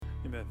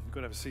Amen. Go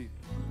and have a seat.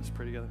 Let's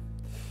pray together.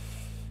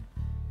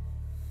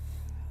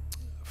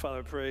 Father,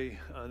 I pray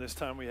this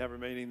time we have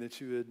remaining that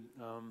you would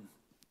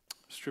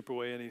strip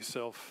away any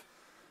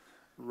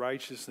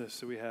self-righteousness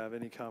that we have,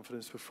 any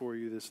confidence before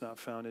you that's not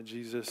found in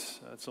Jesus.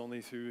 It's only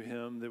through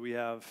him that we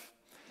have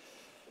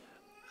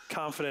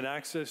confident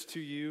access to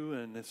you,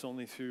 and it's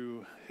only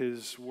through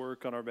his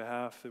work on our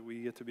behalf that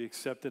we get to be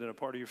accepted and a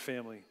part of your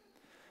family.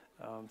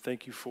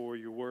 Thank you for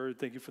your word.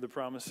 Thank you for the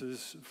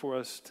promises for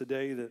us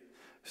today that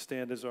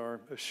stand as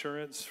our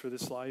assurance for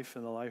this life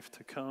and the life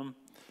to come.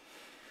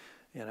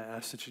 And I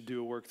ask that you do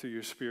a work through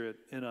your Spirit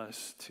in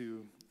us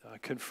to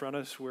confront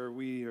us where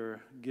we are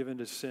given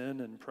to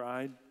sin and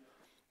pride.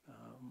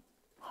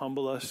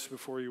 Humble us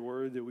before your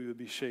word that we would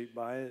be shaped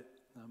by it.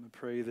 I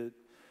pray that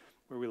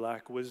where we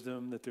lack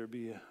wisdom, that there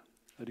be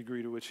a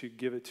degree to which you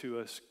give it to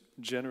us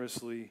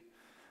generously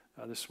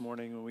this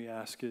morning when we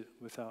ask it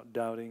without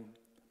doubting.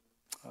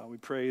 We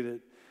pray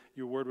that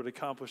your word would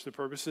accomplish the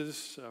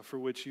purposes for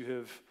which you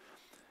have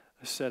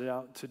set it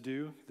out to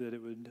do, that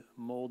it would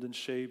mold and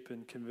shape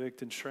and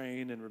convict and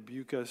train and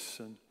rebuke us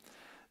and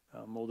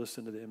mold us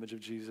into the image of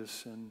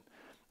Jesus. And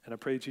I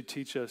pray that you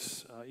teach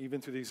us,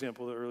 even through the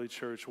example of the early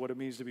church, what it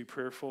means to be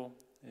prayerful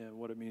and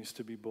what it means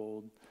to be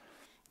bold.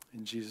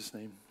 In Jesus'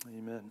 name,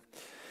 amen.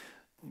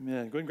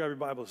 Amen. Go ahead and grab your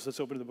Bibles. Let's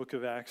open the book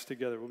of Acts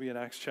together. We'll be in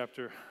Acts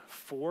chapter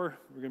 4.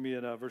 We're going to be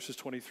in verses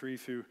 23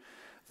 through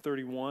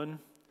 31.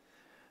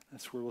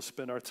 That's where we'll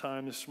spend our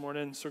time this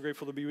morning. So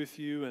grateful to be with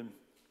you. And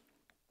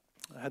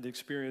I had the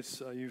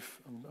experience,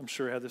 I'm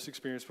sure had this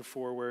experience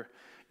before, where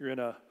you're in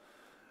a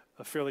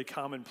fairly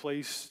common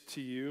place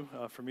to you.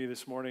 For me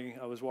this morning,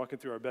 I was walking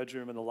through our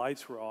bedroom and the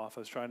lights were off.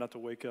 I was trying not to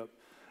wake up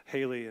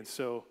Haley. And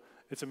so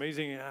it's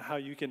amazing how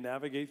you can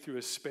navigate through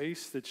a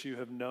space that you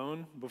have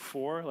known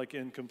before, like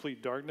in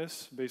complete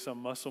darkness, based on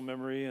muscle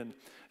memory and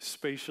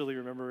spatially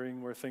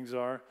remembering where things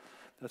are.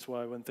 That's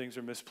why when things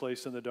are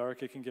misplaced in the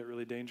dark, it can get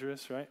really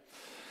dangerous, right?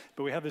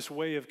 But we have this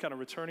way of kind of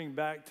returning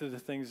back to the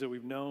things that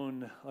we've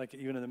known, like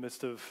even in the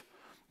midst of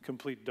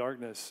complete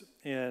darkness.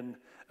 And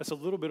that's a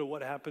little bit of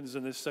what happens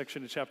in this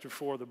section of chapter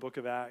 4 of the book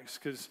of Acts,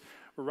 because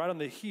we're right on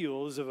the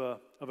heels of a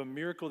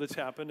miracle that's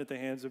happened at the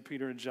hands of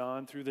Peter and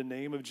John. Through the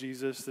name of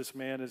Jesus, this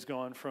man has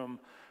gone from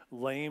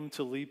lame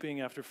to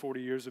leaping after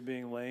 40 years of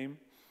being lame.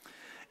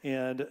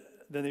 And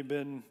then they've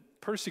been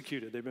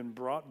persecuted. They've been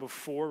brought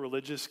before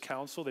religious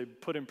council. They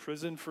put in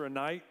prison for a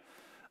night,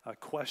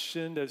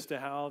 questioned as to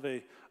how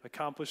they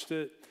accomplished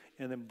it,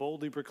 and then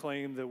boldly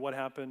proclaimed that what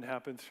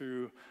happened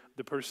through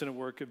the person and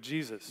work of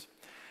Jesus.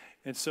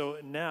 And so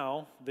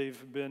now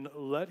they've been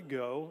let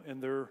go,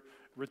 and they're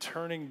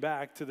returning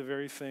back to the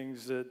very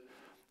things that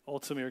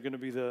ultimately are going to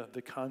be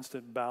the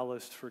constant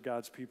ballast for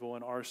God's people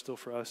and are still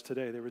for us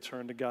today. They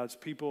return to God's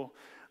people,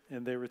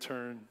 and they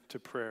return to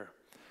prayer.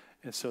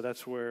 And so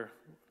that's where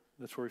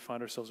we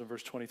find ourselves in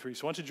verse 23.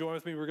 So why don't you join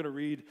with me? We're going to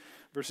read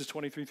verses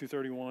 23 through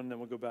 31, then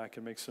we'll go back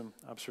and make some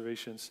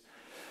observations.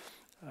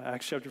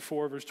 Acts chapter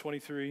 4, verse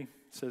 23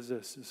 says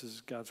this. This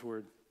is God's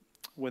word.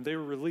 When they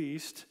were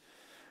released,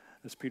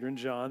 that's Peter and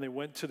John, they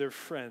went to their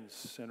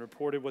friends and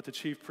reported what the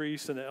chief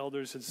priests and the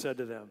elders had said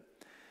to them.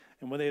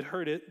 And when they had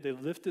heard it, they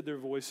lifted their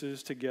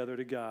voices together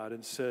to God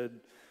and said,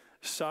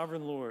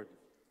 Sovereign Lord,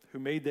 who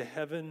made the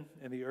heaven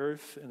and the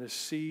earth and the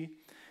sea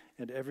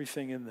and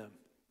everything in them,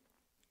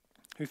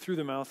 who through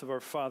the mouth of our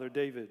father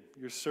David,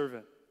 your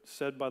servant,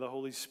 said by the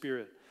Holy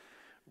Spirit,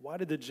 why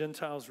did the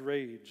Gentiles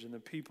rage and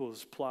the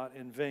peoples plot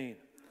in vain?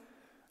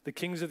 The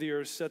kings of the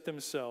earth set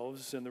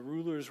themselves, and the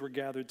rulers were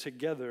gathered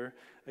together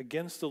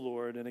against the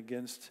Lord and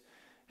against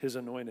his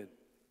anointed.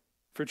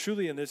 For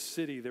truly in this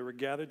city they were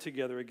gathered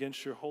together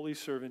against your holy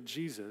servant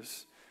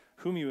Jesus,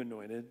 whom you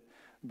anointed,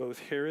 both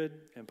Herod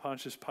and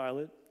Pontius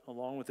Pilate,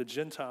 along with the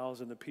Gentiles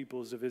and the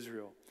peoples of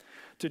Israel,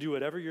 to do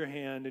whatever your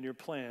hand and your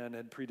plan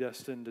had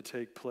predestined to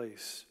take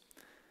place.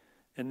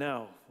 And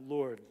now,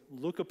 Lord,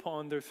 look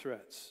upon their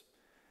threats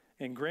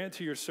and grant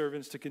to your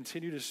servants to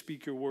continue to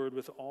speak your word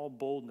with all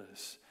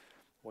boldness,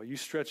 while you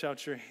stretch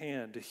out your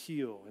hand to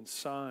heal, and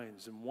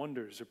signs and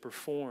wonders are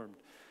performed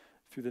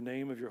through the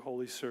name of your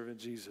holy servant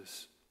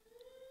Jesus.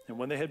 And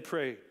when they had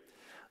prayed,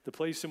 the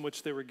place in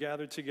which they were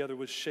gathered together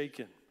was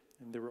shaken,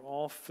 and they were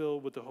all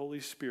filled with the Holy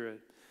Spirit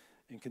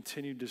and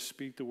continued to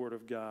speak the word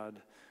of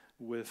God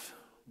with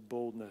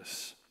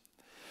boldness.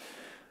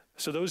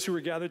 So those who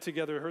were gathered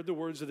together heard the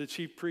words of the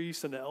chief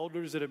priests and the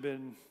elders that had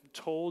been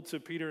told to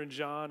Peter and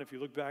John. If you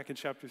look back in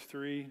chapter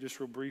 3, just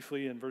real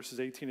briefly in verses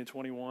 18 and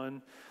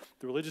 21,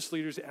 the religious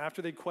leaders,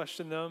 after they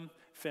questioned them,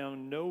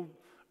 found no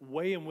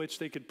way in which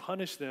they could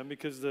punish them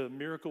because the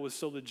miracle was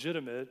so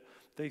legitimate.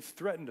 They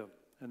threatened them,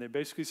 and they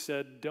basically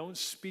said, don't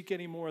speak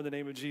anymore in the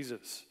name of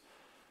Jesus.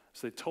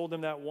 So they told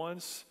them that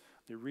once.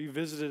 They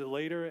revisited it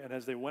later, and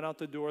as they went out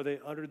the door, they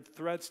uttered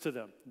threats to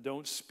them.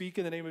 Don't speak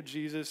in the name of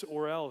Jesus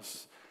or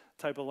else,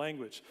 type of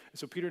language. And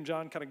so Peter and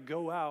John kind of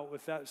go out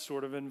with that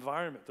sort of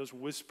environment, those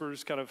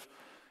whispers kind of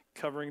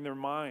covering their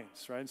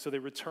minds, right? And so they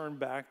return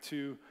back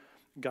to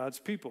God's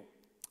people,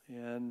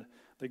 and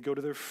they go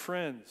to their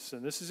friends.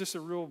 And this is just a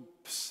real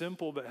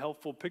simple but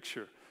helpful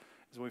picture.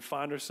 is when we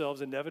find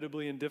ourselves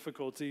inevitably in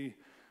difficulty,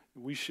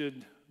 we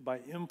should, by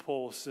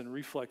impulse and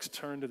reflex,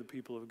 turn to the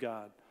people of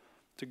God,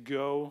 to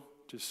go,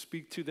 to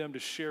speak to them, to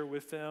share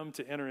with them,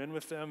 to enter in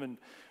with them in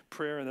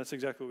prayer, and that's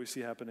exactly what we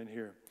see happening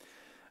here.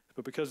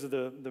 But because of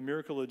the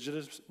miracle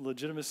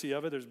legitimacy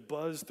of it, there's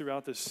buzz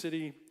throughout the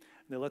city.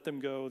 They let them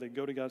go. They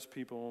go to God's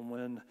people. And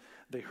when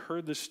they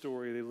heard the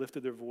story, they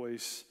lifted their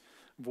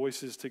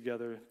voices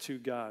together to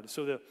God.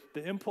 So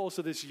the impulse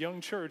of this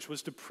young church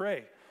was to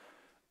pray.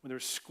 When they're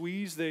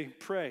squeezed, they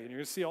pray. And you're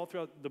going to see all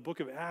throughout the book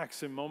of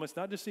Acts in moments,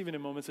 not just even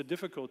in moments of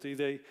difficulty,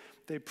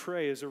 they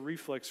pray as a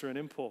reflex or an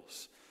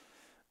impulse.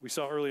 We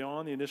saw early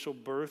on the initial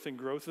birth and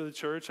growth of the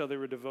church, how they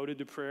were devoted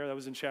to prayer. That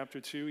was in chapter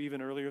 2.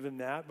 Even earlier than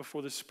that,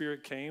 before the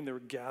Spirit came, they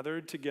were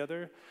gathered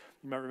together.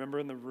 You might remember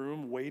in the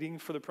room waiting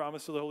for the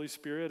promise of the Holy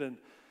Spirit, and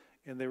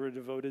they were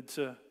devoted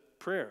to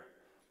prayer.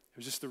 It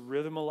was just the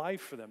rhythm of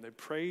life for them. They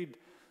prayed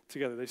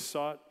together. They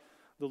sought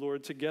the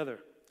Lord together.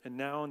 And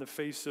now in the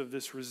face of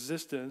this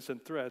resistance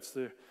and threats,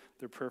 their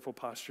prayerful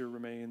posture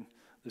remained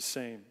the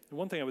same. And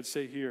one thing I would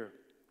say here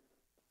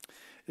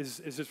is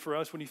that for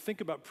us, when you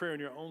think about prayer in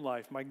your own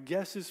life, my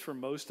guess is for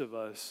most of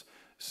us,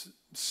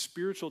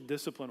 spiritual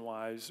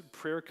discipline-wise,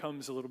 prayer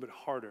comes a little bit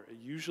harder. It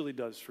usually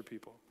does for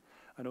people.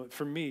 I know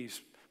for me,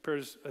 prayer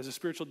as a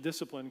spiritual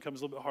discipline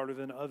comes a little bit harder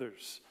than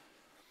others.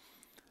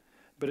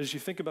 But as you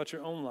think about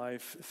your own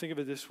life, think of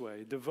it this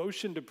way.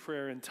 Devotion to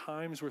prayer in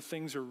times where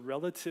things are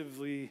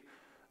relatively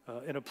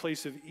in a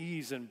place of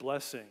ease and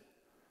blessing.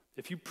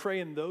 If you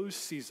pray in those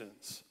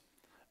seasons,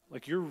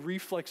 like your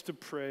reflex to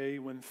pray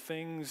when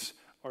things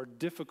are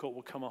difficult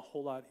will come a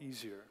whole lot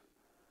easier.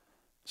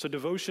 So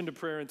devotion to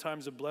prayer in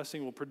times of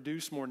blessing will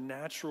produce more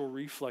natural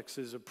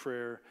reflexes of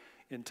prayer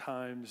in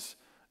times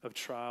of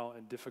trial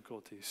and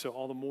difficulty. So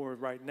all the more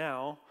right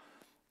now,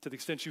 to the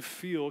extent you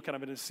feel kind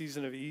of in a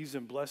season of ease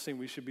and blessing,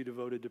 we should be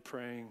devoted to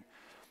praying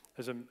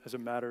as a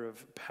matter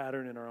of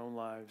pattern in our own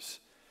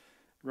lives.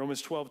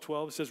 Romans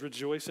 12:12 says,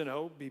 rejoice in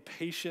hope, be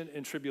patient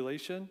in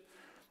tribulation,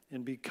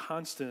 and be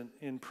constant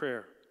in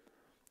prayer.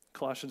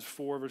 Colossians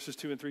 4, verses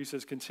 2 and 3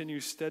 says, continue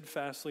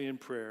steadfastly in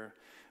prayer,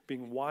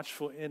 being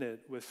watchful in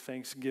it with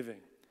thanksgiving.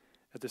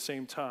 At the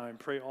same time,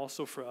 pray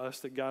also for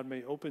us that God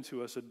may open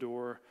to us a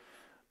door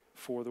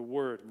for the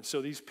word. And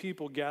so these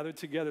people gathered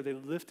together, they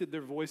lifted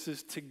their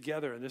voices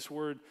together. And this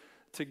word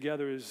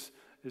together is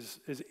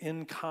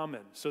in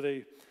common. So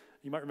you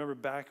might remember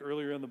back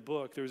earlier in the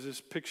book, there was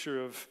this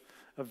picture of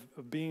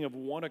being of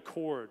one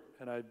accord.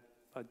 And I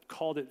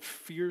called it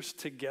fierce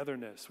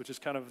togetherness, which is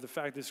kind of the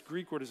fact this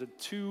Greek word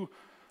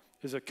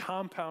is a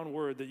compound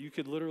word that you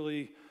could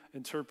literally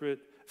interpret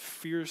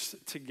fierce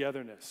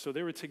togetherness. So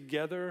they were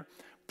together,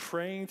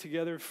 praying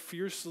together,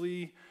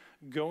 fiercely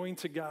going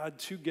to God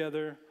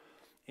together.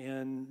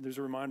 And there's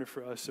a reminder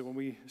for us that when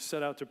we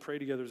set out to pray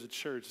together as a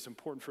church, it's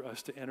important for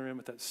us to enter in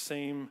with that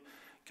same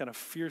kind of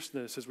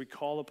fierceness as we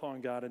call upon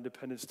God and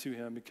dependence to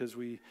him, because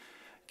we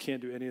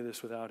can't do any of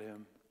this without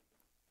him.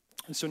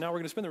 And so now we're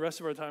going to spend the rest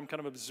of our time kind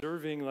of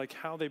observing like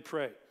how they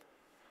pray.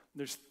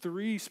 There's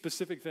 3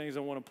 specific things I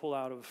want to pull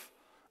out of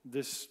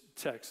this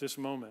text, this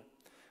moment.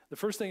 The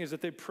first thing is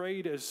that they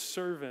prayed as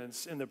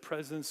servants in the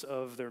presence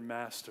of their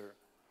master.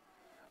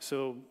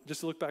 So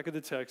just to look back at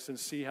the text and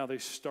see how they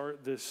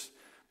start this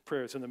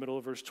prayer. It's in the middle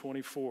of verse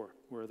 24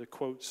 where the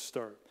quotes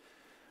start.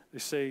 They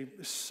say,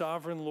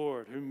 Sovereign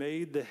Lord, who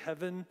made the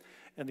heaven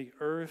and the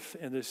earth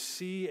and the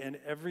sea and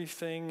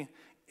everything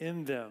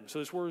in them. So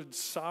this word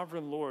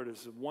sovereign Lord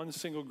is one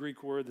single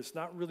Greek word that's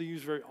not really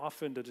used very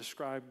often to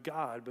describe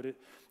God, but it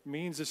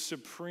means a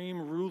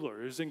supreme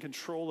ruler who's in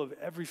control of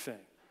everything.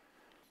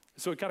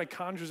 So it kind of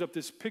conjures up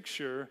this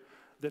picture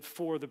that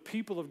for the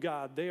people of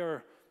God, they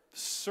are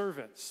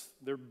servants.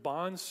 They're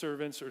bond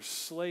servants or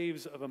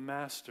slaves of a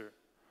master.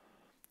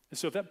 And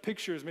so if that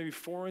picture is maybe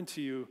foreign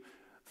to you,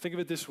 think of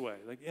it this way.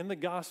 Like in the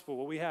gospel,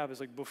 what we have is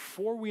like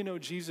before we know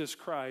Jesus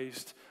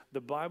Christ,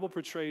 the Bible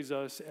portrays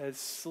us as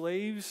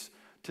slaves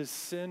to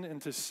sin and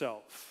to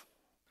self.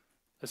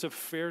 That's a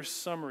fair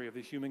summary of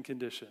the human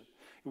condition.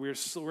 We're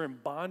in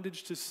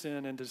bondage to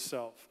sin and to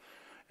self.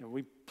 And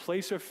we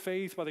place our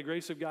faith by the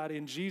grace of God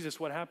in Jesus.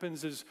 What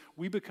happens is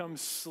we become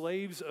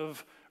slaves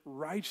of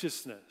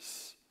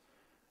righteousness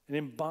and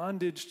in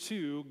bondage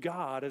to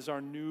God as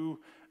our new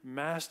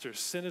master.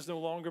 Sin is no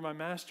longer my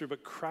master,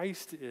 but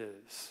Christ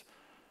is.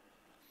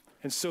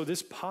 And so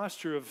this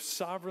posture of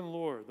sovereign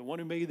Lord, the one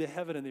who made the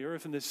heaven and the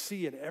earth and the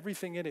sea and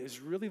everything in it, is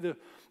really the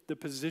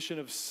position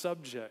of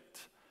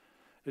subject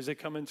as they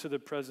come into the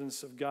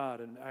presence of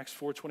God. In Acts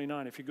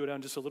 4:29, if you go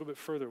down just a little bit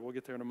further, we'll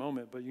get there in a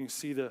moment, but you can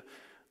see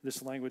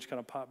this language kind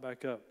of pop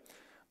back up.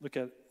 Look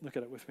at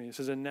it with me. It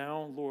says, and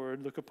now,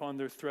 Lord, look upon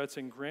their threats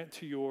and grant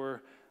to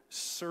your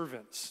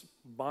servants,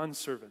 bond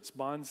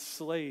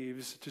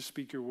slaves, to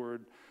speak your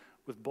word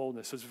with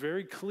boldness. So it's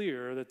very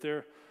clear that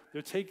they're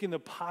taking the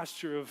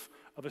posture of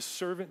a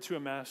servant to a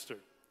master,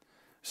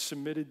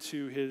 submitted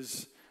to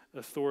his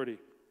authority.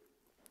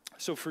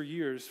 So for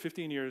years,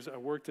 15 years, I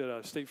worked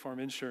at State Farm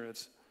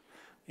Insurance,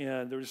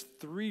 and there was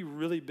 3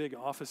 really big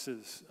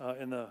offices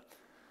in the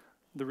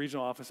the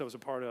regional office I was a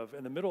part of.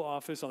 And the middle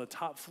office on the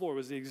top floor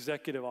was the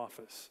executive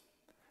office.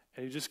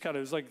 And you just kind of,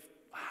 it was like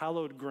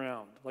hallowed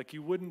ground. Like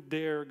you wouldn't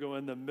dare go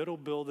in the middle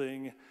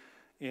building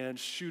and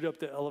shoot up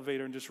the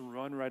elevator and just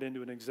run right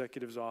into an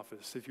executive's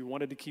office. If you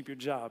wanted to keep your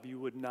job, you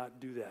would not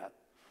do that.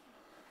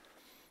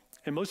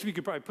 And most of you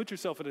could probably put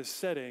yourself in a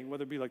setting,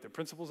 whether it be like the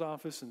principal's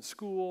office in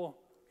school,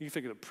 you can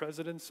think of the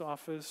president's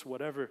office,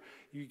 whatever.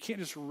 You can't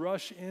just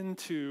rush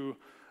into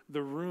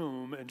the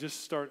room and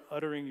just start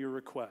uttering your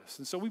requests.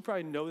 And so we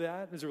probably know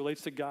that as it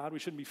relates to God. We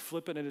shouldn't be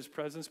flippant in his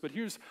presence. But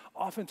here's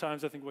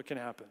oftentimes I think what can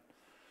happen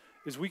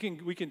is we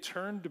can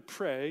turn to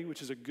pray,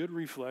 which is a good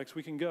reflex.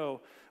 We can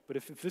go, but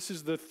if this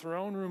is the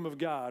throne room of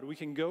God, we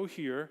can go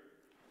here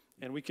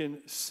and we can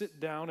sit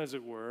down, as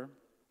it were,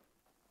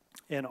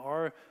 and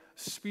our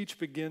speech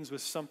begins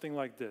with something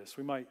like this.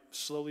 We might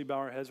slowly bow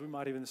our heads. We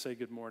might even say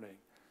good morning.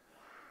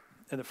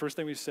 And the first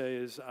thing we say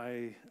is,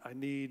 I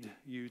need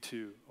you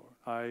to,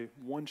 or I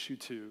want you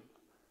to.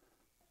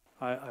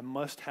 I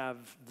must have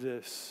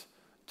this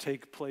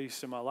take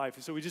place in my life.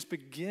 And so we just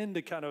begin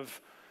to kind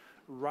of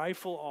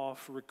rifle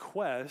off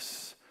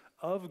requests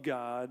of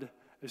God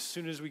as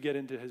soon as we get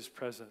into his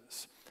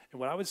presence. And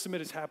what I would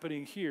submit is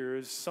happening here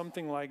is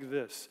something like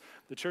this.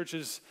 The church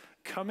is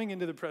coming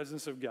into the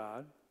presence of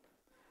God.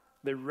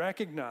 They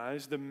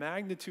recognize the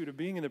magnitude of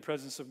being in the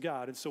presence of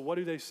God. And so what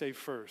do they say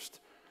first?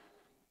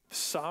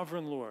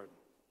 Sovereign Lord,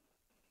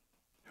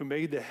 who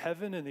made the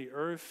heaven and the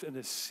earth and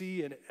the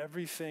sea and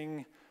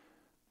everything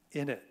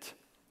in it.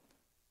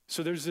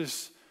 So there's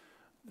this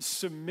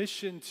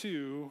submission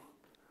to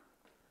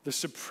the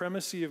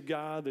supremacy of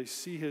God. They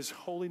see his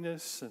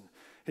holiness and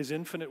his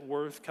infinite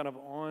worth kind of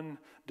on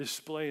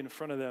display in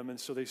front of them. And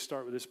so they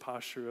start with this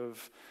posture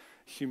of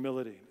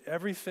humility.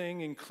 Everything,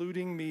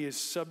 including me, is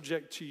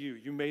subject to you.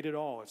 You made it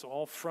all. It's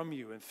all from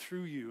you and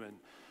through you and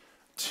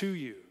to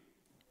you.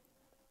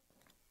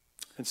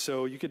 And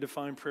so you could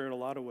define prayer in a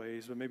lot of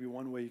ways, but maybe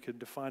one way you could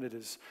define it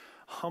is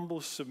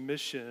humble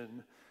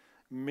submission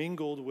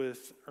mingled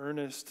with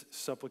earnest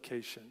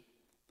supplication.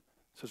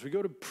 So as we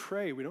go to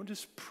pray, we don't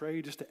just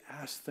pray just to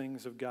ask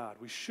things of God.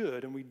 We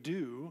should, and we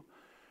do.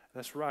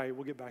 That's right.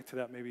 We'll get back to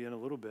that maybe in a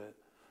little bit.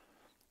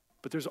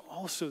 But there's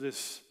also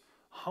this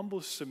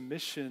humble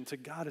submission to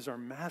God as our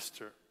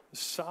master, the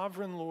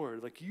sovereign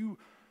Lord. Like you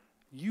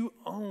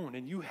own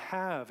and you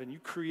have and you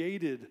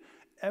created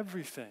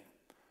everything.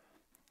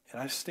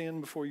 And I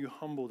stand before you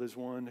humbled as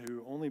one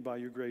who only by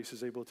your grace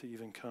is able to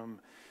even come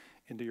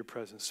into your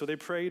presence. So they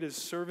prayed as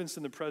servants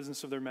in the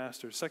presence of their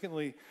master.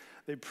 Secondly,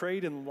 they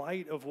prayed in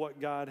light of what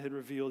God had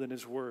revealed in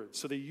his word.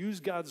 So they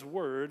used God's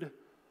word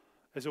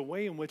as a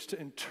way in which to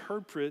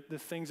interpret the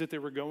things that they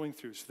were going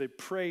through. So they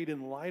prayed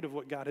in light of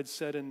what God had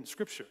said in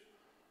Scripture.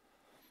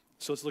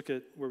 So let's look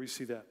at where we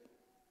see that.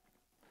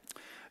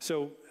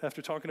 So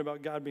after talking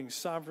about God being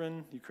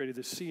sovereign, you created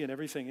the sea and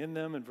everything in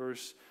them. In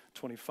verse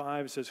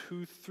 25, it says,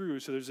 who through.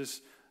 So there's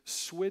this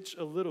switch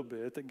a little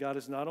bit that God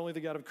is not only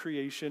the God of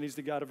creation, he's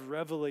the God of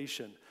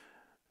revelation.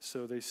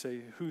 So they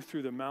say, who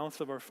through the mouth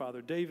of our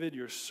father David,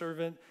 your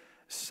servant,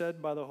 said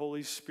by the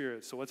Holy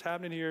Spirit. So what's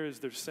happening here is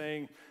they're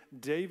saying,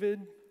 David,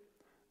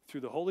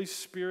 through the Holy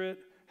Spirit,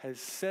 has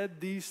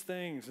said these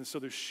things. And so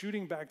they're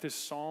shooting back to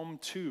Psalm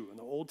 2 in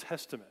the Old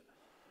Testament.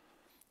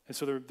 And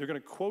so they're going to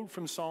quote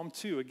from Psalm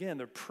 2. Again,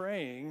 they're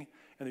praying,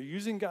 and they're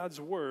using God's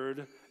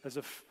word as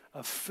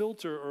a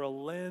filter or a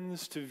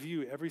lens to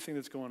view everything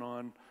that's going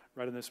on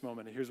right in this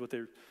moment. And here's what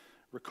they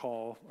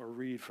recall or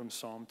read from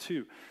Psalm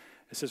 2.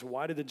 It says,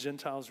 why did the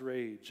Gentiles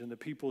rage and the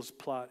peoples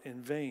plot in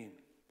vain?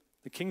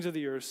 The kings of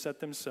the earth set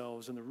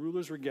themselves, and the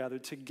rulers were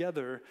gathered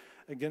together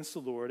against the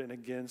Lord and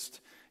against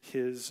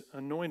his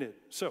anointed.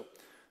 So,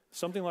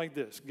 something like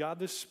this. God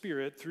the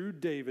Spirit, through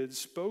David,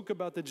 spoke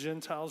about the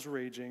Gentiles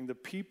raging, the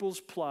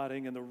peoples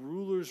plotting, and the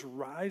rulers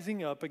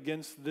rising up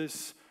against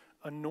this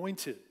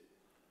anointed.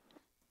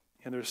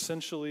 And they're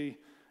essentially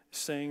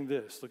saying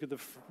this. Look at the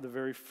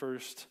very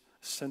first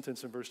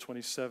sentence in verse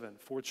 27.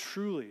 For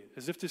truly,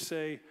 as if to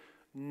say,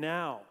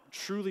 now,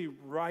 truly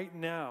right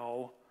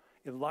now,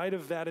 in light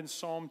of that in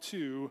Psalm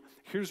 2,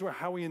 here's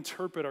how we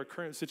interpret our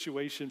current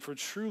situation. For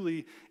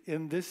truly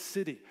in this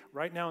city,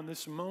 right now in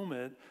this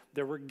moment,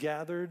 there were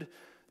gathered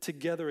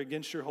together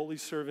against your holy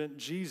servant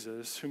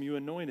Jesus, whom you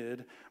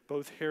anointed,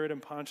 both Herod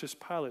and Pontius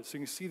Pilate. So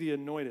you can see the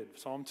anointed.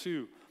 Psalm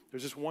 2,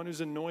 there's just one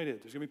who's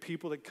anointed. There's going to be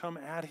people that come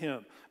at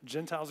him.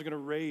 Gentiles are going to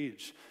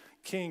rage.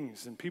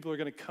 Kings and people are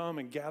going to come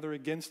and gather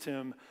against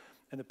him.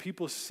 And the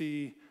people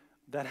see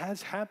that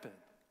has happened.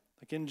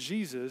 Like in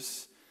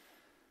Jesus,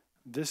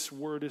 this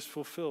word is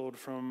fulfilled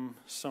from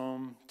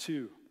Psalm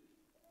 2.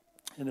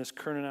 In this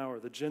current hour,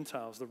 the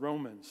Gentiles, the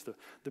Romans,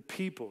 the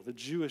people, the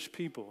Jewish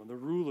people, and the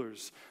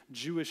rulers,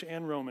 Jewish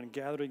and Roman,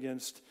 gathered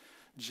against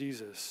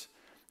Jesus.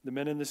 The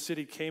men in the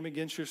city came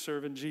against your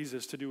servant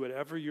Jesus to do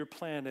whatever your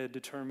plan had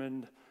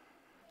determined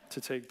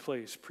to take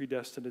place,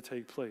 predestined to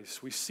take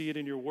place. We see it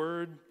in your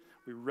word.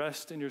 We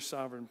rest in your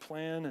sovereign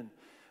plan. And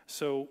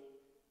so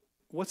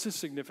what's the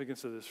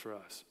significance of this for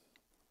us?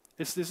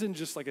 This isn't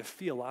just like a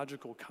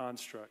theological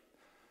construct.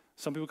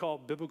 Some people call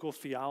it biblical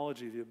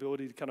theology, the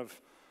ability to kind of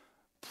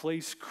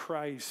place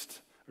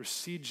Christ or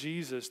see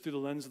Jesus through the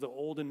lens of the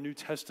Old and New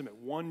Testament,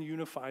 one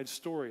unified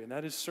story. And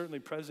that is certainly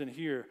present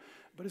here,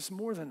 but it's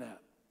more than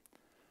that.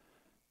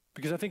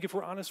 Because I think if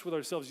we're honest with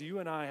ourselves, you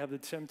and I have the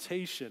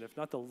temptation, if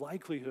not the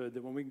likelihood,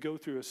 that when we go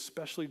through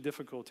especially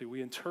difficulty,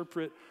 we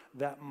interpret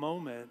that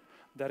moment,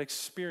 that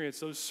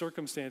experience, those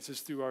circumstances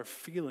through our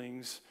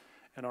feelings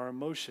and our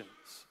emotions.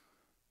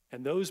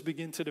 And those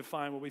begin to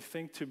define what we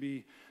think to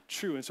be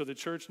true. And so the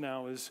church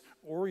now is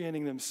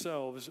orienting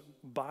themselves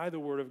by the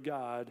Word of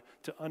God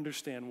to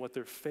understand what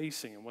they're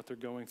facing and what they're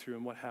going through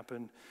and what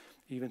happened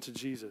even to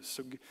Jesus.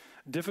 So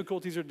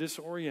difficulties are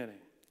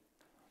disorienting.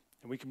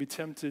 And we can be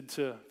tempted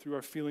to, through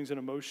our feelings and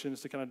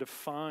emotions, to kind of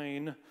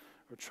define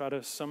or try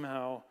to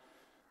somehow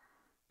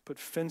put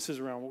fences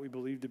around what we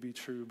believe to be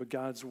true. But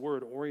God's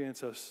Word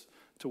orients us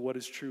to what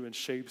is true and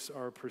shapes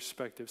our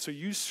perspective. So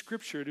use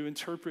Scripture to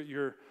interpret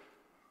your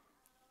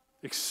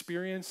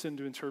experience and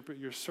to interpret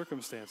your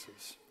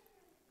circumstances.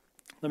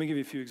 Let me give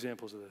you a few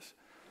examples of this.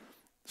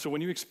 So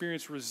when you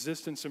experience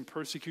resistance and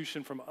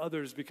persecution from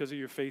others because of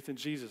your faith in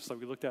Jesus, like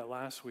we looked at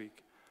last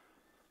week,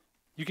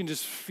 you can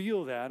just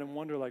feel that and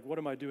wonder, like, what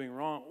am I doing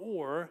wrong?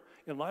 Or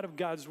in light of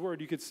God's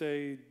Word, you could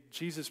say,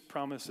 Jesus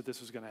promised that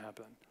this was going to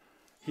happen.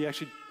 He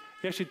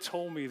actually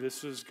told me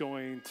this was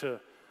going to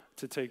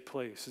take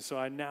place. And so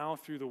I now,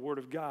 through the Word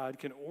of God,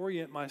 can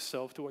orient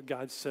myself to what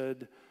God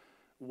said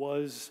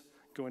was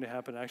going to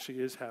happen, actually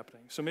is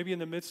happening. So maybe in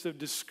the midst of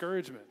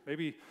discouragement,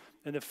 maybe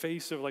in the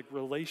face of like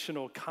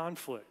relational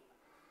conflict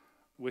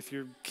with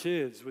your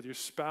kids, with your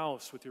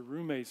spouse, with your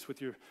roommates,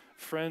 with your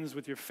friends,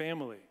 with your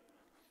family,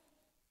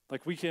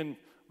 like we can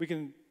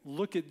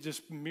look at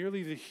just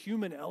merely the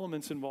human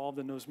elements involved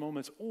in those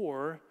moments,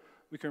 or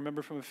we can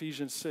remember from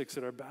Ephesians 6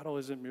 that our battle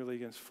isn't merely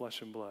against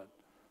flesh and blood.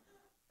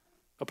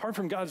 Apart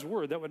from God's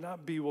Word, that would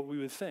not be what we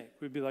would think.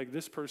 We'd be like,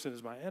 this person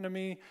is my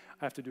enemy.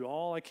 I have to do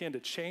all I can to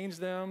change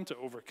them, to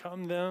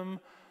overcome them.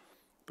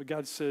 But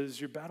God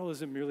says, your battle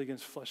isn't merely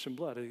against flesh and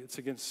blood. It's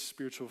against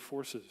spiritual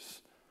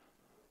forces.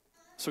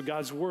 So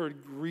God's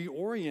Word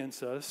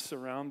reorients us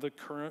around the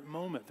current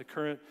moment, the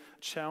current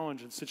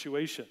challenge and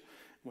situation.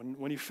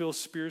 When you feel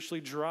spiritually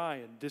dry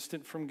and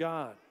distant from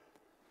God,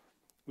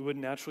 we would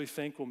naturally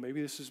think, well,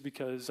 maybe this is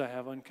because I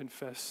have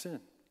unconfessed sin,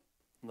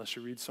 unless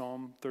you read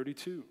Psalm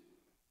 32.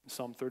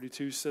 Psalm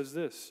 32 says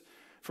this,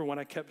 for when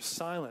I kept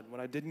silent,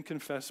 when I didn't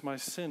confess my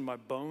sin, my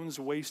bones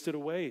wasted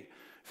away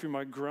through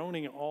my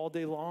groaning all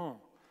day long.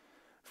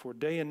 For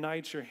day and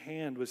night your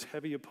hand was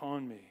heavy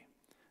upon me.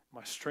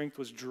 My strength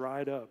was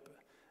dried up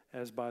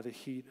as by the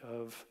heat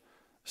of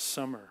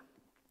summer.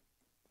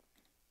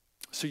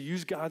 So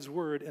use God's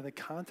Word in the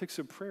context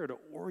of prayer to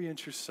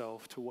orient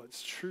yourself to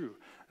what's true.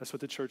 That's what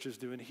the church is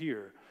doing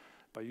here,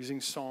 by using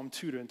Psalm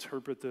 2 to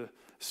interpret the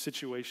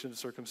situation and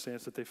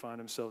circumstance that they find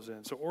themselves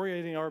in. So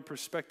orienting our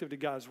perspective to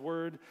God's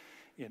Word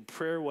in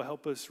prayer will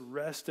help us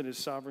rest in His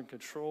sovereign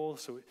control.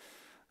 So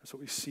that's what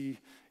we see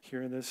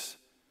here in this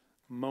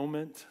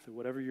moment, that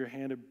whatever your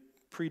hand had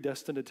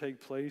predestined to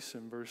take place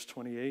in verse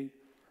 28.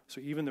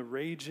 So even the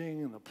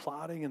raging and the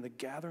plotting and the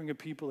gathering of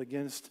people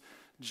against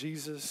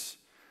Jesus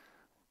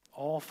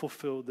all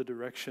fulfilled the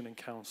direction and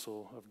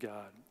counsel of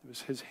God. It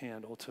was His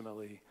hand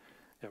ultimately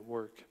at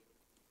work.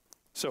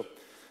 So,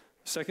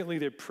 secondly,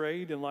 they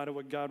prayed in light of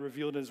what God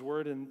revealed in His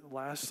Word. And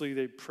lastly,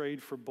 they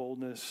prayed for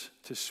boldness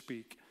to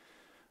speak.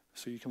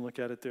 So you can look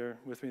at it there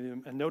with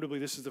me. And notably,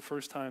 this is the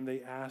first time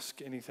they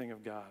ask anything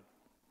of God.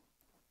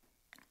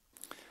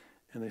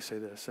 And they say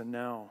this, and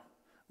now,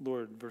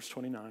 Lord, verse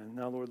 29,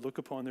 now, Lord, look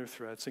upon their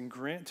threats and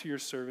grant to your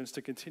servants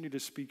to continue to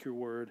speak your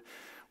word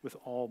with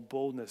all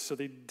boldness. So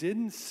they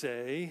didn't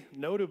say,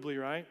 notably,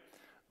 right,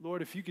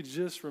 Lord, if you could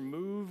just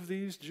remove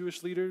these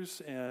Jewish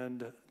leaders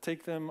and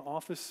take them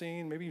off the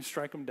scene, maybe you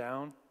strike them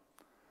down,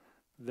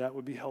 that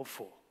would be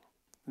helpful.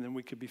 And then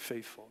we could be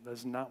faithful.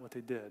 That's not what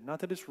they did. Not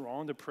that it's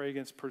wrong to pray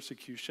against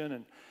persecution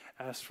and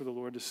ask for the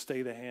Lord to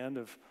stay the hand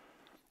of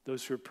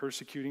those who are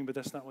persecuting, but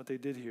that's not what they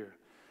did here.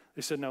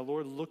 They said, now,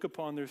 Lord, look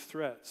upon their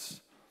threats.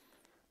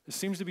 It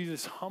seems to be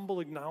this humble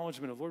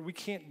acknowledgement of, Lord, we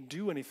can't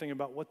do anything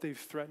about what they've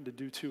threatened to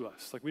do to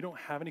us. Like, we don't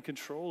have any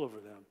control over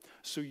them.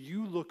 So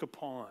you look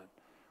upon,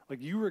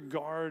 like you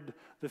regard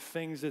the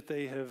things that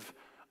they have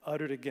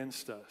uttered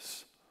against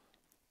us.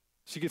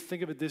 So you could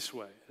think of it this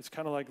way. It's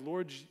kind of like,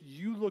 Lord,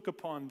 you look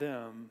upon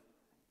them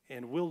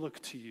and we'll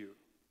look to you.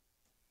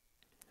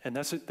 And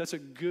that's a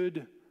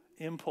good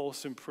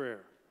impulse in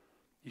prayer.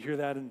 You hear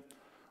that in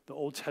the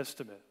Old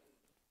Testament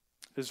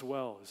as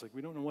well. It's like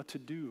we don't know what to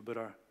do, but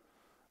our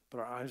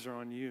eyes are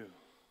on you,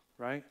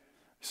 right?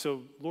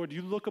 So, Lord,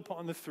 you look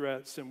upon the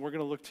threats and we're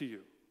going to look to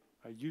you.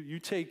 Right? You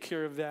take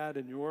care of that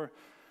in your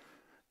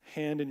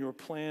hand and your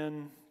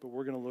plan, but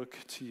we're going to look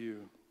to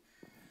you.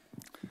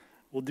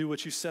 We'll do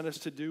what you sent us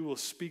to do. We'll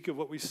speak of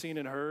what we've seen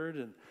and heard,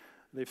 and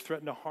they've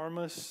threatened to harm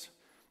us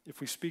if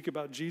we speak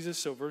about Jesus.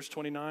 So verse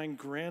 29,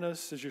 grant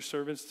us as your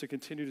servants to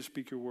continue to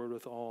speak your word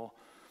with all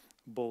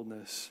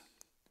boldness.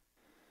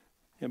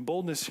 And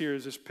boldness here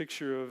is this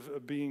picture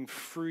of being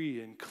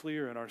free and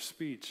clear in our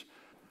speech.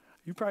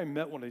 You probably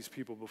met one of these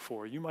people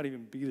before. You might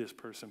even be this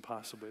person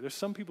possibly. There's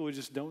some people who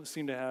just don't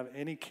seem to have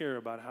any care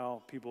about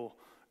how people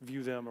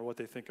view them or what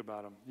they think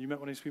about them. You met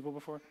one of these people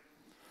before?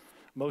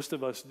 Most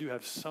of us do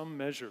have some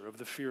measure of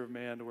the fear of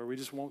man to where we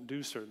just won't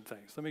do certain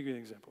things. Let me give you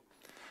an example.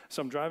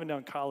 So I'm driving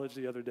down College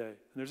the other day,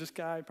 and there's this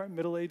guy, probably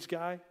middle-aged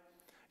guy.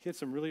 He had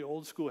some really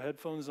old school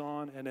headphones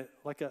on, and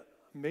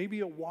maybe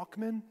a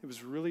Walkman. It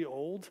was really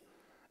old.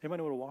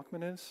 Anybody know what a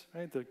Walkman is,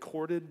 right? The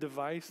corded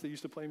device that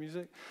used to play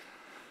music.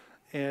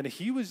 And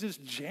he was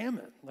just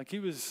jamming. Like, he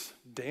was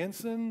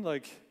dancing,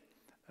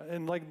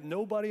 and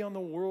nobody on the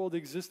world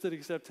existed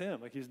except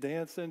him. Like, he's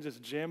dancing,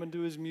 just jamming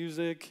to his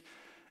music.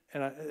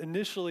 And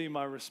initially,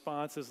 my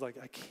response is like,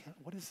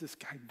 what is this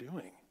guy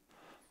doing?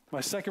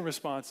 My second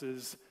response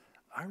is,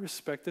 I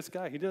respect this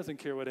guy. He doesn't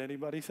care what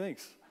anybody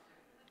thinks.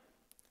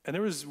 And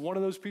there was one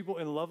of those people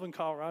in Loveland,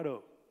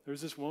 Colorado. There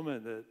was this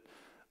woman that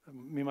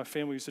me and my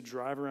family used to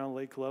drive around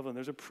Lake Loveland.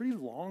 There's a pretty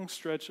long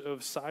stretch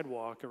of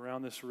sidewalk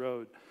around this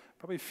road,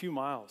 probably a few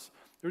miles.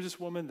 There was this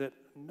woman that,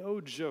 no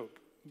joke,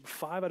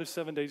 5 out of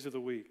 7 days of the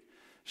week,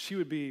 she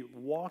would be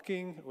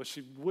walking, well,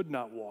 she would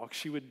not walk,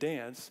 she would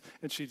dance,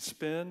 and she'd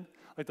spin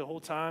like the whole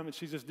time, and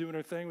she's just doing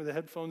her thing with the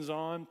headphones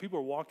on. People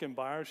are walking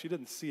by her. She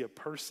didn't see a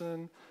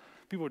person.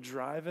 People are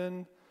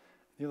driving.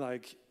 You're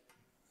like,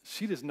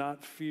 she does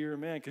not fear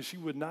man, because she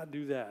would not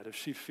do that if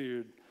she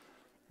feared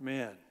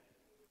man.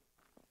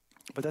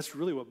 But that's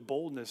really what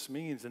boldness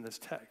means in this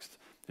text,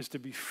 is to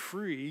be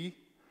free,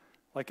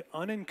 like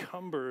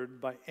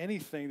unencumbered by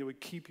anything that would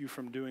keep you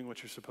from doing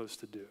what you're supposed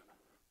to do.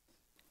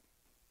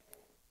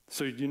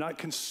 So you're not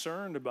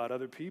concerned about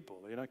other people.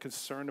 You're not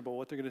concerned about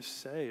what they're going to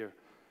say or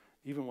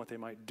even what they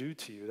might do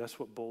to you. That's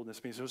what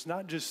boldness means. So it's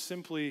not just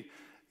simply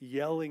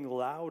yelling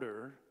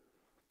louder,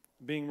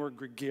 being more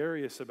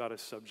gregarious about a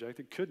subject.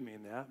 It could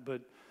mean that,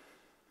 but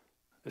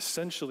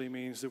essentially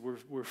means that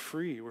we're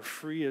free. We're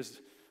free as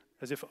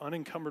if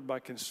unencumbered by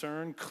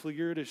concern,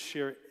 clear to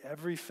share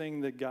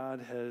everything that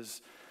God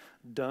has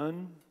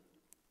done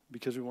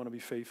because we want to be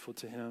faithful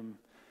to him.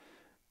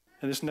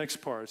 And this next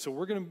part, so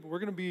we're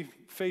gonna be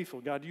faithful.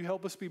 God, you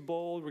help us be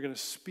bold. We're gonna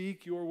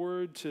speak your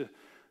word to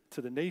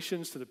the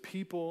nations, to the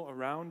people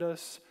around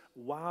us,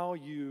 while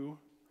you,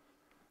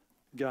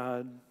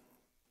 God,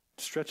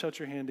 stretch out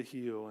your hand to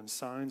heal, and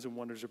signs and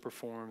wonders are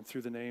performed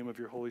through the name of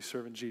your holy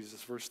servant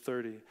Jesus. Verse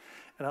 30.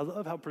 And I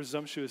love how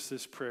presumptuous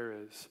this prayer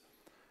is,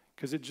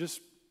 because it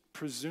just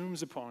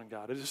presumes upon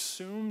God. It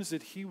assumes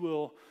that he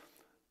will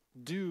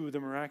do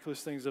the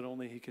miraculous things that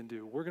only he can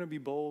do. We're going to be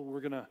bold.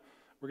 We're going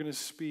to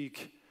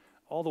speak.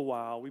 All the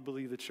while, we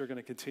believe that you're going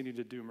to continue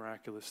to do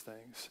miraculous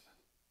things.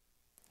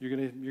 You're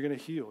going to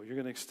heal. You're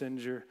going to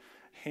extend your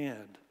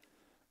hand.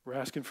 We're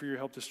asking for your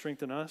help to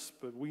strengthen us,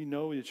 but we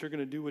know that you're going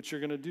to do what you're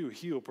going to do.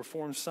 Heal,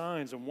 perform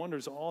signs and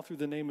wonders all through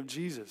the name of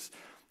Jesus.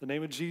 The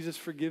name of Jesus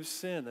forgives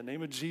sin. The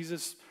name of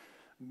Jesus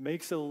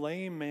makes a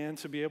lame man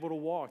to be able to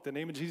walk. The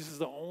name of Jesus is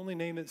the only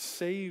name that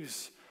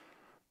saves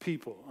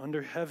people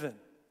under heaven.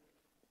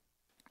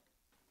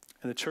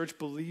 And the church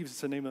believes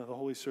it's the name of the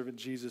holy servant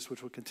Jesus,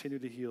 which will continue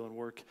to heal and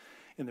work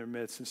in their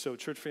midst. And so,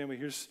 church family,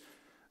 here's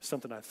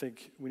something I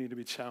think we need to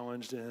be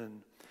challenged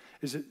in.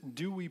 Is it,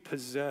 do we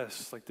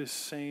possess like this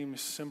same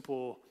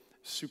simple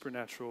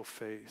supernatural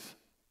faith?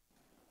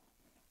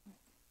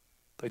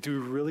 Like, do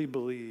we really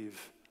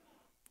believe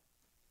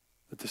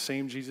that the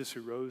same Jesus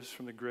who rose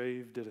from the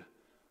grave, did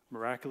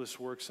miraculous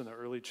works in the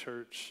early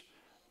church,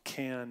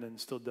 can and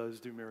still does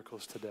do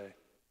miracles today?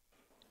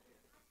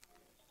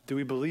 Do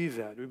we believe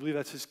that? Do we believe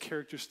that's his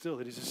character still,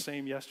 that he's the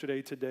same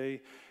yesterday,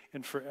 today,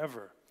 and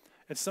forever?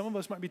 And some of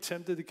us might be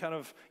tempted to kind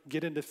of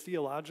get into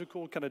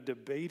theological kind of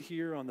debate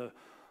here on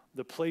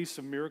the place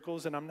of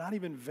miracles, and I'm not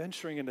even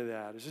venturing into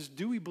that. It's just,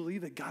 do we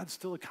believe that God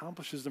still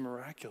accomplishes the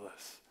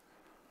miraculous?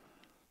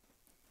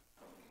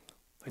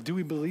 Like, do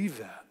we believe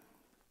that?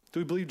 Do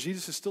we believe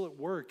Jesus is still at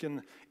work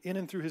in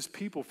and through his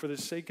people for the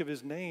sake of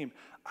his name?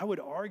 I would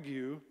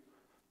argue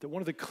that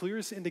one of the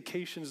clearest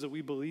indications that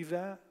we believe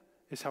that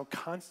is how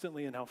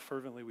constantly and how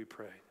fervently we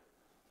pray.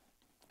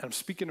 And I'm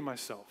speaking to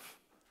myself,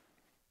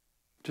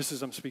 just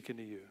as I'm speaking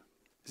to you.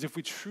 Is if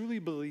we truly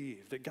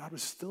believe that God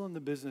was still in the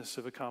business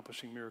of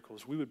accomplishing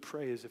miracles, we would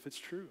pray as if it's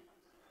true.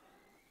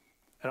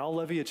 And I'll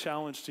levy a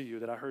challenge to you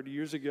that I heard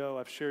years ago.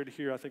 I've shared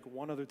here, I think,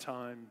 one other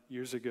time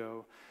years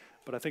ago,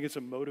 but I think it's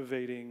a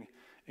motivating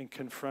and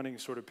confronting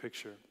sort of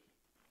picture.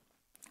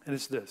 And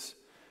it's this.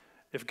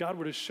 If God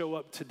were to show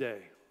up today,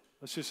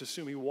 let's just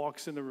assume he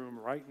walks in the room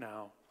right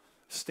now,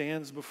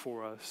 stands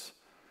before us,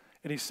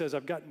 and he says,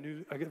 I've got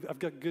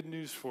good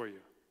news for you.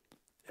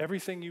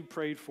 Everything you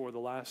prayed for the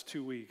last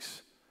 2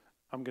 weeks,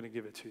 I'm going to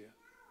give it to you.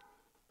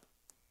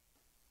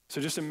 So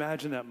just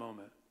imagine that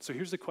moment. So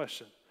here's the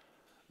question.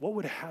 What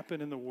would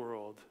happen in the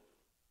world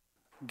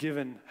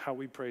given how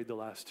we prayed the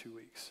last 2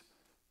 weeks?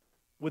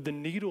 Would the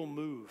needle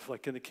move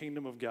like in the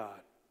kingdom of God?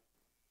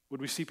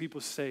 Would we see people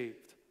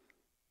saved?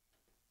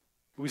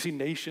 Would we see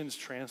nations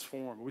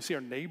transformed? Would we see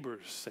our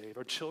neighbors saved,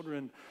 our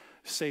children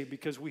saved,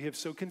 because we have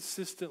so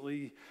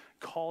consistently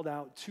called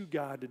out to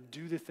God to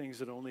do the things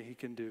that only he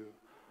can do?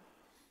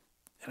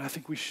 And I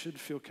think we should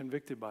feel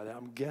convicted by that.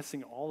 I'm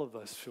guessing all of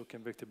us feel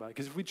convicted by it.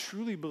 Because if we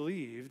truly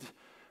believed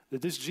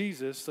that this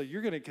Jesus, like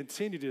you're going to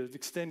continue to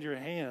extend your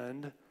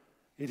hand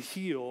and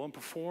heal and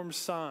perform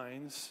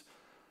signs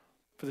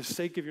for the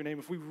sake of your name,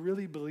 if we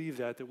really believe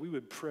that we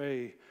would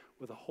pray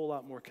with a whole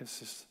lot more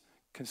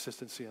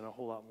consistency and a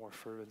whole lot more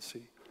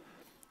fervency,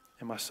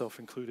 and myself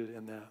included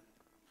in that.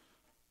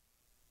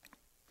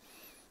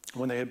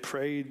 When they had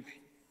prayed,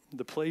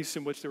 the place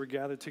in which they were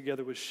gathered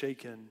together was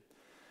shaken,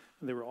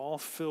 and they were all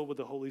filled with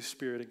the Holy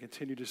Spirit and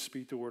continued to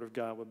speak the word of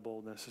God with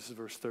boldness. This is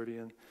verse 30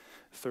 and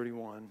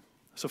 31.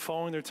 So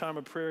following their time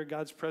of prayer,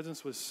 God's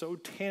presence was so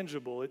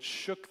tangible, it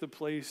shook the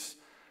place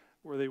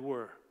where they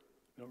were.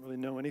 We don't really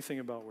know anything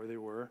about where they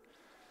were.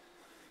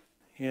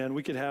 And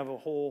we could have a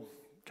whole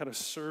kind of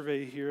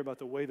survey here about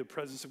the way the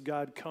presence of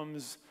God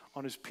comes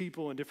on his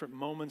people in different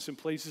moments and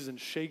places and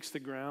shakes the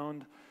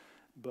ground,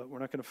 but we're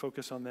not going to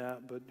focus on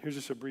that. But here's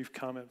just a brief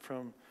comment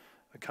from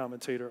a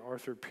commentator,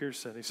 Arthur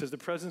Pearson. He says, the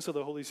presence of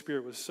the Holy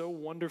Spirit was so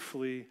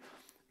wonderfully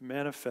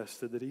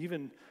manifested that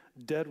even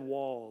dead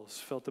walls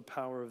felt the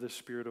power of the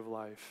Spirit of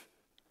life.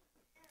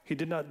 He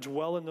did not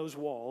dwell in those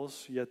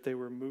walls, yet they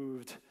were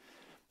moved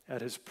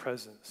at his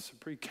presence. A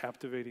pretty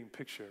captivating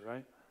picture,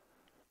 right?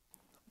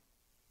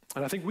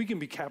 And I think we can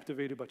be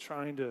captivated by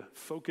trying to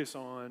focus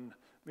on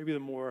maybe the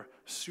more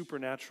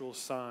supernatural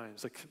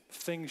signs, like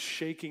things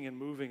shaking and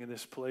moving in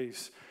this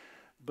place.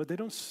 But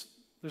there's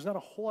not a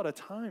whole lot of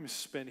time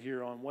spent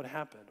here on what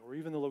happened or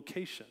even the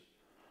location.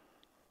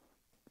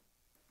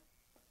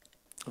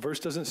 The verse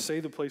doesn't say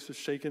the place was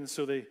shaken,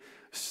 so they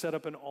set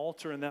up an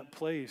altar in that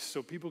place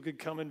so people could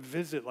come and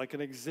visit like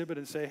an exhibit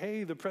and say,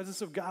 hey, the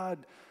presence of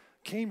God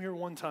came here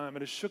one time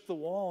and it shook the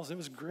walls. It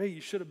was great.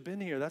 You should have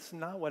been here. That's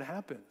not what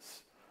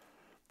happens.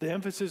 The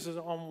emphasis is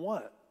on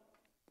what?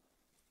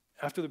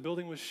 After the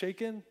building was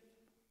shaken,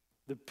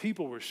 the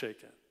people were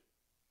shaken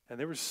and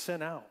they were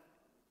sent out.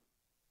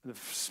 And the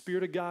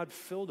Spirit of God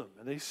filled them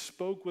and they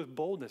spoke with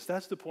boldness.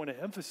 That's the point of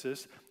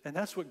emphasis, and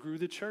that's what grew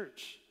the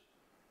church.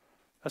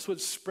 That's what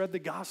spread the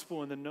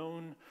gospel in the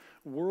known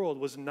world,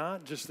 was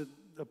not just that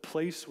the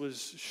place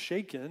was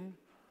shaken,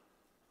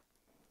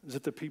 is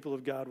that the people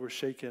of God were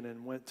shaken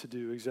and went to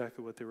do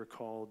exactly what they were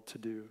called to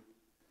do.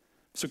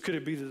 So could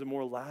it be that the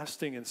more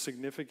lasting and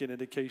significant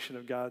indication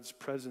of God's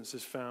presence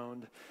is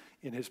found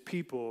in his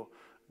people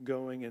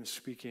going and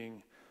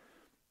speaking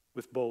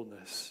with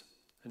boldness?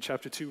 In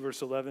chapter 2,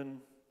 verse 11,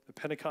 the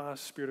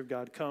Pentecost, Spirit of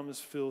God comes,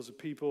 fills the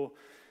people,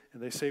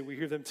 and they say, we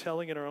hear them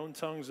telling in our own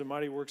tongues the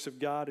mighty works of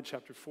God. In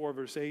chapter 4,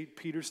 verse 8,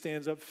 Peter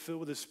stands up,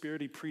 filled with the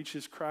Spirit. He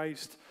preaches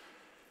Christ.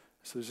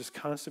 So there's this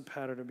constant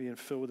pattern of being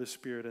filled with the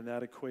Spirit and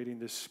that equating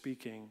this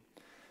speaking.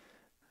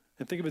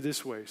 And think of it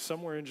this way.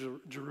 Somewhere in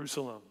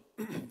Jerusalem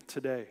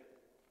today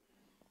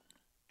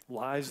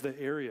lies the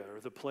area or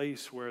the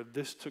place where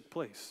this took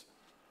place,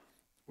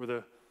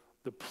 where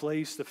the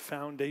place, the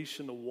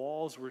foundation, the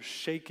walls were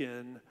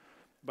shaken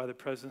by the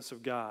presence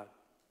of God.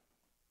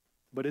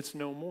 But it's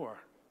no more.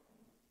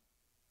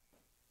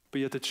 But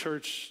yet the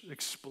church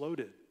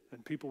exploded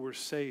and people were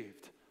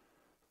saved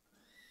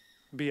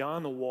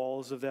beyond the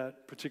walls of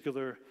that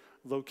particular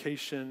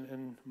location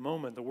and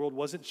moment. The world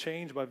wasn't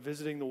changed by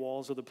visiting the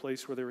walls of the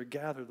place where they were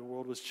gathered. The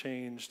world was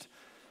changed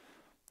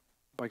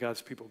by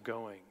God's people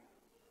going,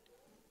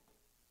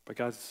 by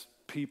God's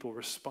people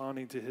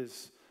responding to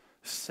his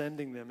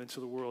sending them into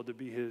the world to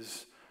be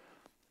his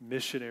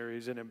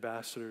missionaries and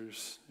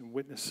ambassadors and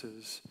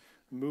witnesses,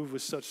 moved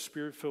with such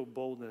spirit-filled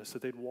boldness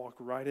that they'd walk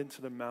right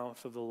into the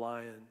mouth of the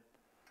lion,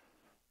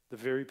 the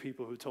very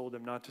people who told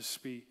them not to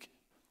speak,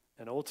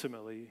 and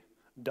ultimately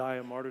die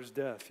a martyr's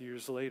death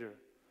years later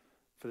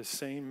for the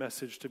same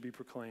message to be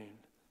proclaimed.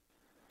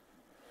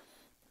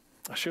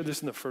 I shared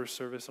this in the first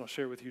service, and I'll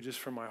share it with you just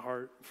from my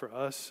heart, for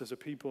us as a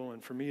people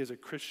and for me as a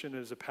Christian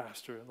and as a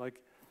pastor. One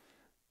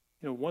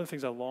of the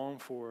things I long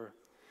for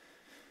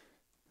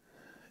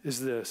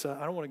is this.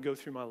 I don't want to go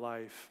through my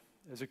life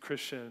as a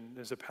Christian,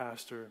 as a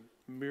pastor,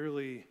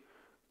 merely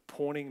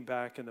pointing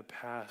back in the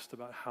past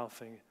about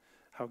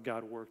how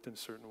God worked in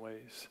certain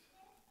ways.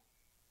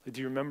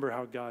 Do you remember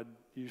how God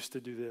used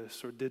to do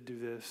this or did do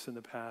this in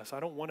the past? I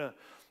don't want to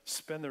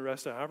spend the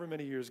rest of however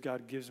many years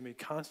God gives me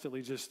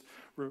constantly just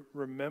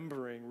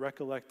remembering,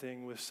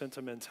 recollecting with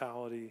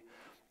sentimentality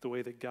the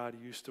way that God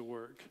used to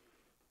work.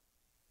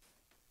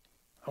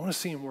 I want to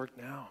see him work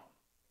now.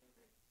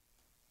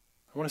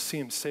 I want to see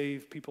him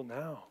save people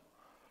now.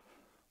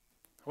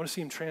 I want to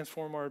see him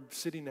transform our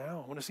city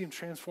now. I want to see him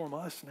transform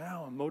us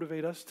now and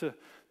motivate us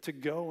to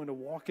go and to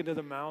walk into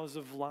the mouths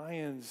of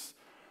lions,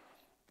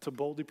 to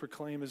boldly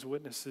proclaim as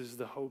witnesses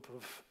the hope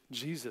of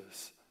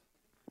Jesus.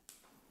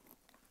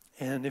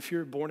 And if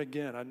you're born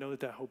again, I know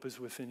that hope is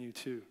within you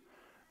too.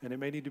 And it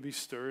may need to be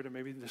stirred, and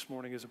maybe this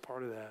morning is a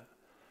part of that.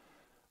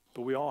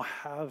 But we all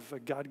have a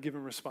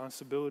God-given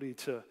responsibility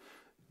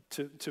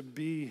to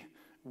be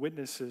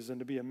witnesses and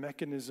to be a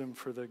mechanism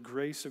for the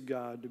grace of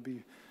God to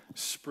be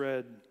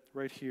spread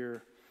right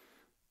here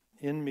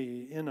in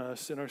me, in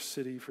us, in our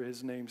city for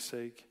his name's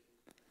sake.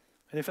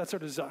 And if that's our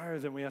desire,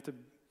 then we have to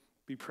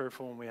be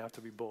prayerful and we have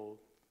to be bold.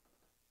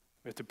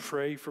 We have to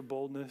pray for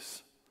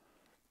boldness.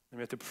 And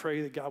we have to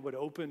pray that God would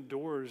open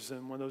doors,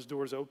 and when those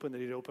doors open,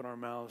 that he'd open our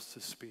mouths to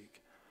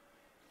speak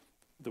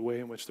the way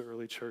in which the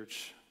early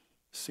church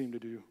seemed to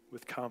do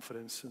with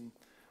confidence in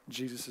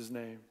Jesus'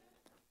 name.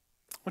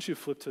 I want you to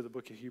flip to the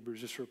book of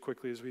Hebrews just real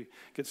quickly as we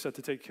get set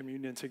to take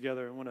communion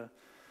together. I want to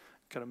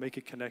kind of make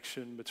a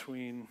connection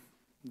between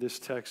this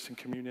text and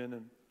communion.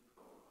 And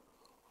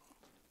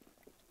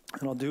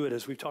I'll do it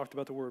as we've talked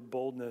about the word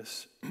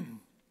boldness.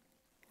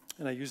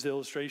 And I use the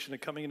illustration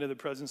of coming into the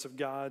presence of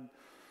God.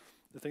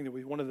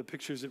 One of the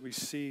pictures that we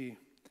see,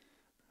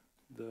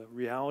 the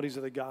realities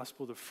of the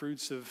gospel, the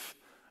fruits of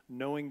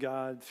knowing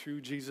God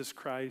through Jesus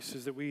Christ,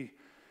 is that we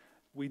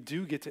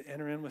do get to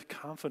enter in with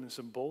confidence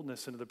and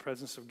boldness into the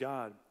presence of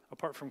God.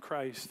 Apart from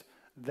Christ,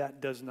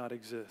 that does not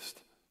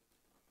exist.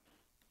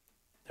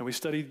 And we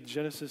studied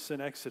Genesis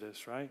and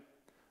Exodus, right?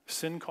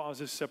 Sin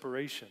causes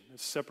separation. It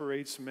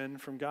separates men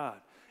from God.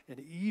 And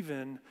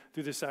even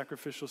through the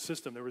sacrificial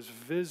system, there was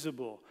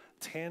visible,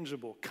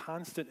 tangible,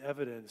 constant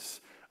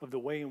evidence of the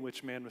way in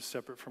which man was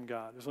separate from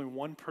God. There's only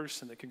one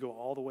person that could go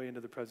all the way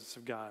into the presence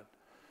of God.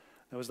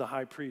 That was the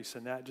high priest,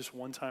 and that just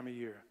one time a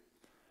year.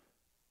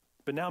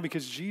 But now,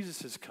 because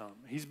Jesus has come,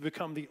 he's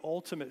become the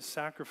ultimate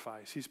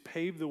sacrifice. He's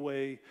paved the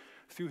way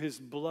through his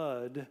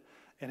blood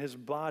and his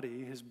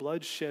body, his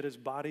blood shed, his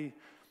body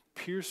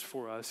pierced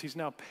for us. He's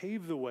now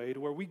paved the way to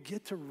where we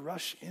get to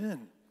rush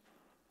in.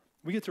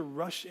 We get to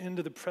rush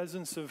into the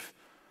presence of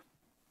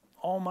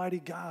Almighty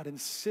God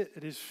and sit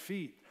at his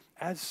feet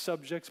as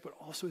subjects, but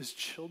also as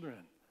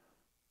children.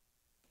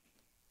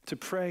 To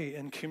pray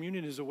and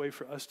communion is a way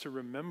for us to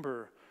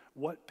remember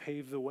what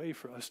paved the way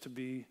for us to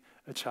be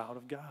a child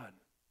of God.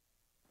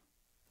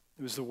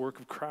 It was the work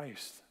of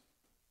Christ.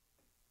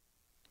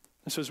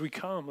 And so as we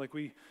come, like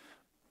we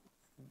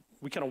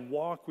kind of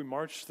walk, we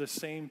march the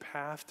same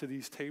path to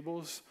these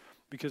tables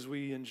because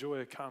we enjoy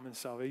a common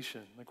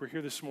salvation. Like we're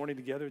here this morning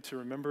together to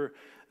remember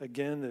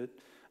again that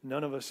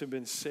none of us have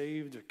been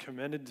saved or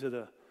commended to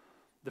the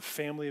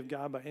family of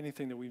God by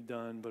anything that we've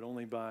done, but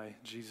only by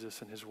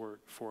Jesus and his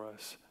work for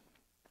us.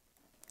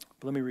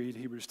 But let me read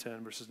Hebrews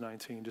 10, verses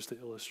 19, just to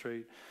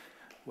illustrate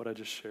what I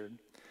just shared.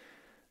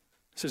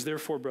 It says,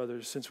 therefore,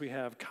 brothers, since we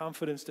have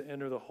confidence to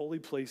enter the holy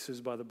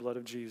places by the blood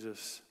of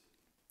Jesus,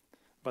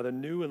 by the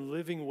new and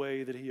living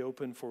way that he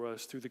opened for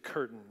us through the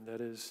curtain,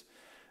 that is,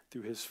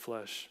 through his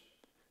flesh.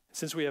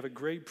 Since we have a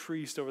great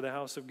priest over the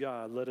house of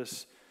God, let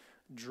us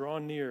draw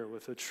near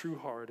with a true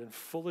heart and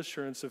full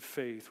assurance of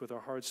faith, with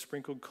our hearts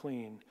sprinkled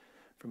clean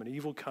from an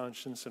evil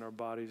conscience and our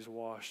bodies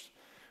washed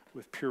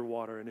with pure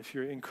water. And if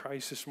you're in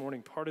Christ this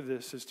morning, part of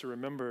this is to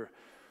remember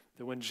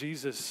that when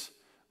Jesus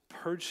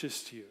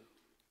purchased you,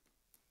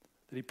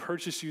 that he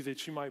purchased you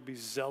that you might be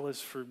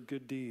zealous for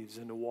good deeds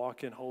and to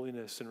walk in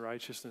holiness and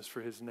righteousness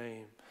for his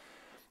name.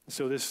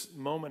 So this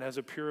moment has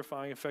a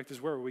purifying effect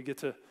as well, where we get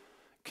to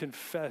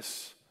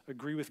confess,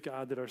 agree with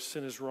God that our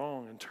sin is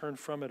wrong and turn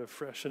from it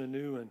afresh and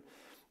anew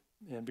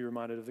and be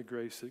reminded of the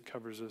grace that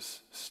covers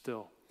us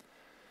still.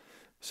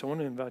 So I want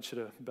to invite you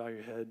to bow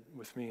your head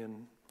with me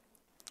and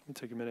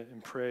take a minute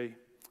and pray.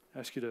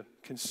 Ask you to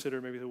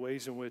consider maybe the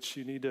ways in which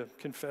you need to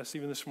confess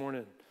even this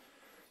morning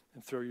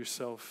and throw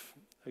yourself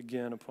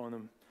again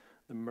upon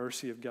the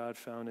mercy of God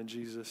found in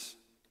Jesus.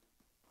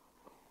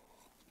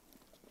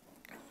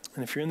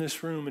 And if you're in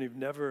this room and you've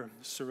never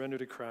surrendered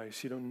to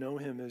Christ, you don't know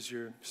him as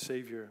your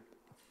Savior,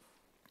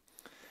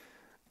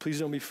 please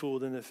don't be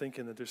fooled into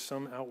thinking that there's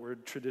some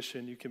outward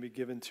tradition you can be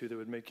given to that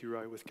would make you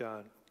right with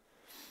God.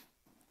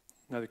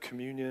 Neither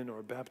communion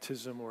or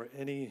baptism or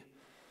any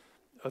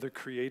other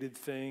created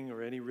thing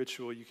or any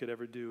ritual you could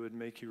ever do would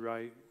make you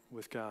right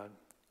with God.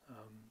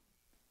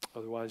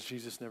 Otherwise,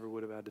 Jesus never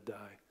would have had to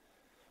die.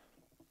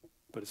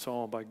 But it's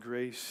all by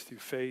grace through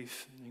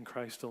faith in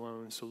Christ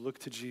alone. So look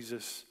to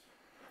Jesus,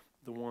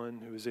 the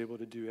one who is able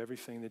to do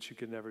everything that you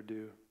could never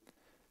do,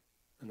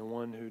 and the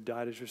one who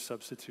died as your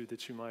substitute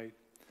that you might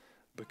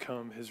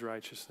become his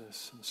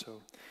righteousness. And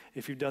so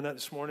if you've done that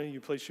this morning, you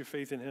place your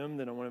faith in him,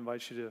 then I want to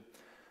invite you to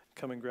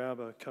come and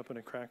grab a cup and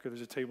a cracker.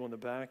 There's a table in the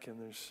back, and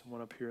there's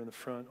one up here in the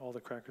front. All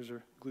the crackers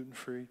are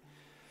gluten-free.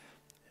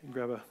 And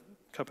grab a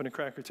cup and a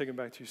cracker, take them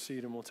back to your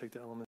seat, and we'll take the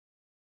elements.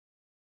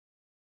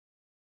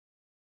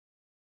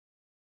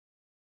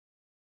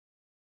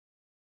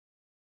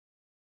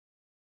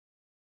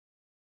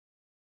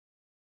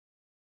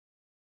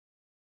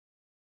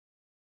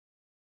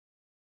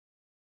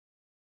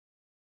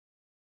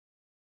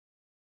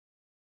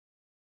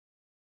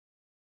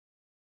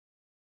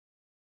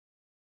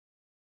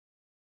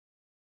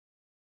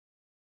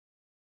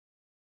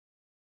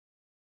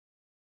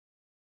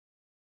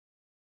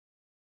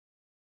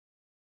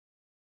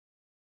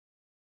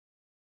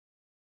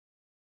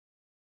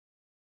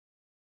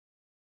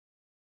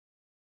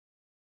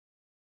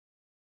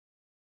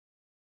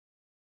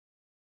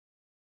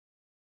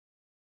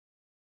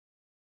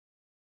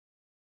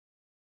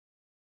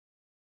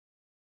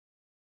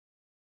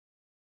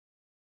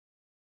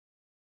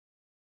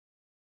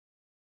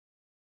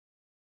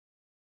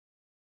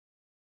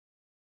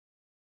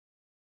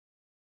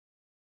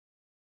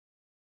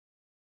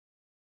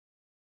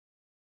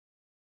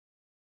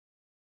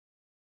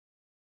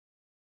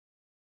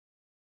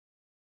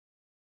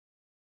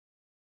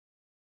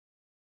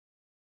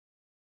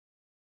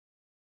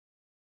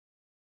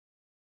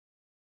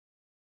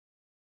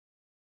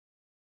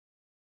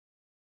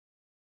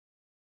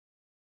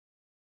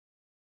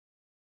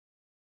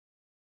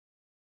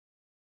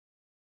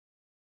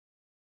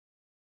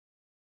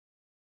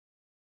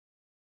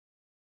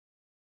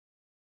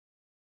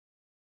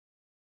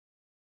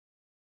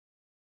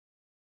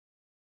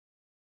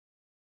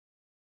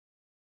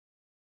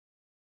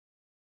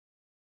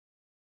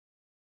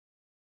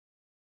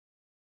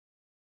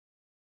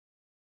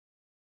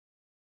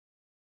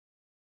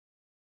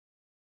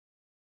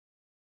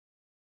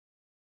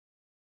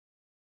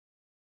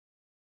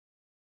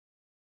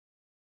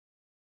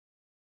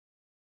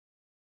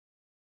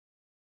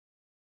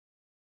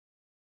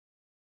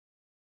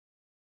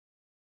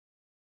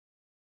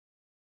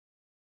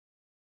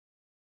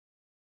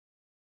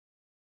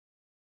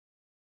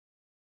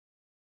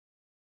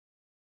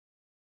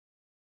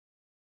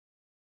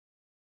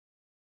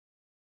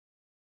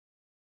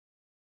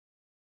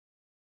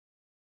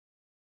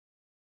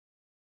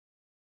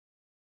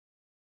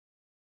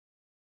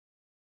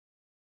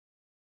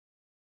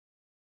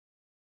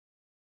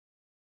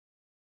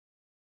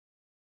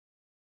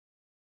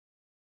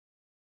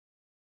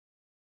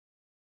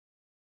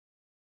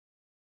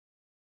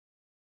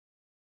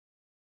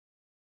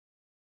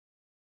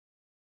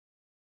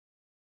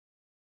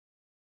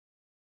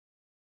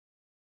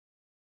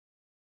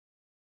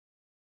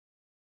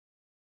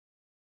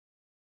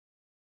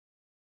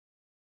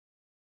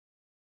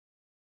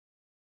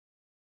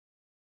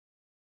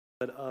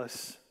 Let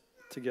us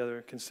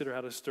together consider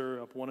how to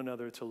stir up one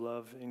another to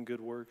love and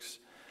good works,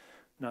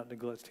 not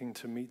neglecting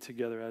to meet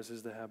together as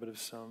is the habit of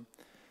some,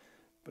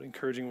 but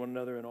encouraging one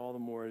another, and all the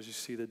more as you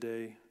see the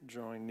day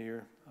drawing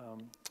near. Why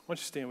don't you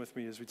stand with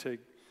me as we take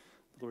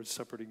the Lord's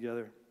Supper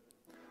together?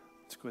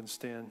 Let's go ahead and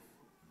stand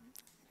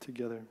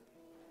together.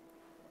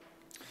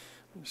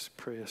 Just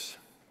pray us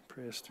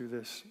through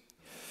this.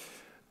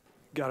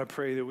 God, I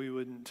pray that we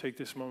wouldn't take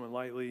this moment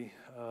lightly.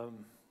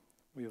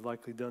 We have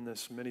likely done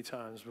this many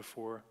times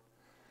before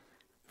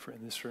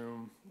in this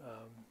room.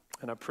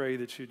 And I pray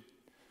that you'd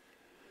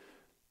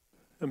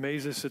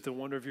amaze us at the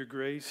wonder of your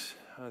grace,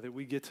 that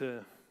we get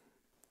to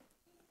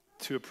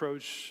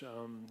approach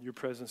your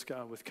presence,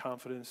 God, with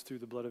confidence through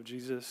the blood of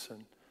Jesus.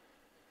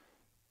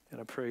 And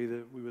I pray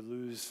that we would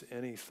lose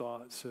any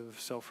thoughts of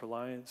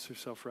self-reliance or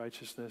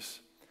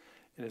self-righteousness.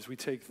 And as we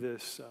take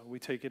this, we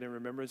take it in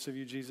remembrance of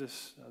you,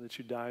 Jesus, that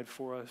you died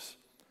for us.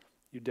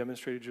 You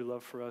demonstrated your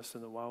love for us,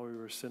 and that while we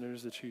were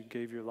sinners, that you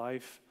gave your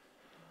life.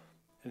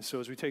 And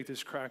so as we take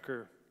this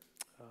cracker,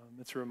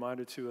 it's a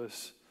reminder to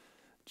us,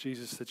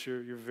 Jesus, that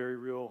your very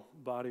real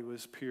body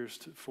was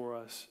pierced for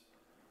us.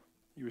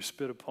 You were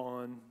spit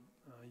upon,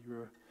 you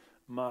were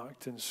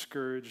mocked and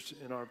scourged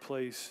in our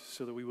place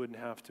so that we wouldn't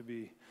have to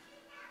be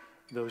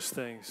those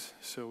things.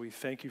 So we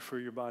thank you for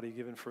your body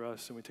given for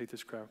us, and we take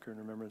this cracker in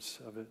remembrance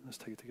of it. Let's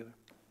take it together.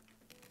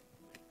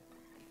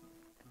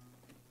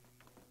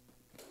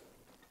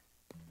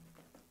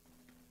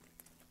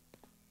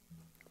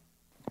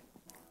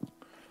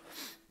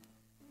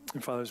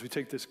 And Father, as we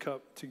take this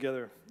cup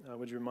together,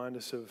 would you remind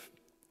us of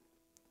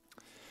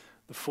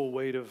the full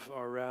weight of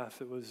our wrath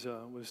that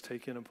was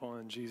taken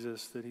upon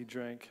Jesus, that he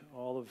drank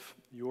all of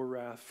your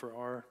wrath for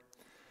our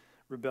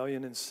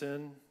rebellion and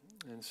sin,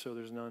 and so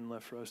there's none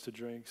left for us to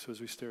drink. So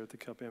as we stare at the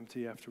cup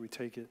empty after we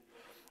take it,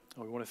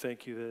 we want to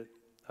thank you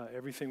that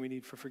everything we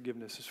need for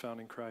forgiveness is found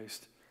in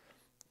Christ.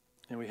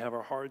 And we have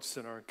our hearts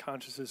and our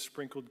consciences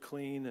sprinkled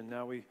clean, and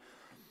now we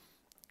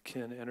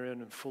can enter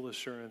in full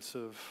assurance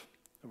of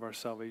our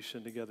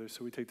salvation together.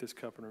 So we take this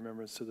cup in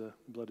remembrance of the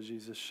blood of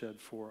Jesus shed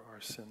for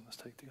our sin. Let's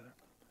take it together.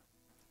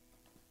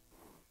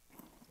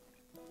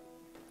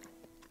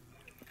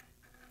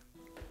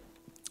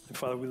 And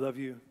Father, we love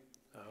you.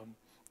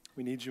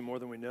 We need you more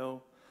than we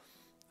know.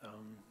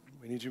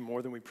 We need you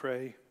more than we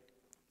pray.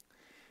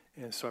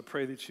 And so I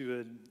pray that you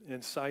would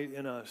incite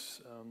in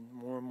us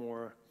more and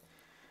more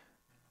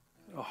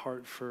a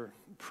heart for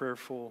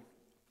prayerful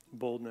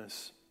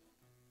boldness.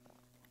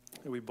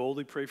 That we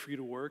boldly pray for you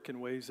to work in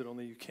ways that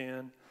only you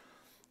can.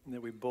 And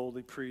that we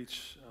boldly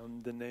preach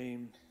the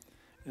name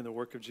and the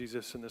work of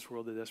Jesus in this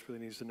world that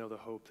desperately needs to know the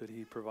hope that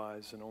he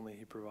provides and only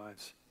he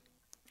provides.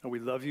 And we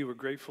love you. We're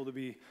grateful to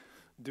be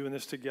doing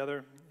this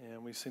together,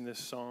 and we sing this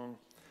song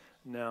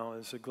now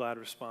as a glad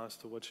response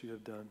to what you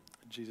have done.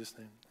 In Jesus'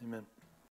 name, amen.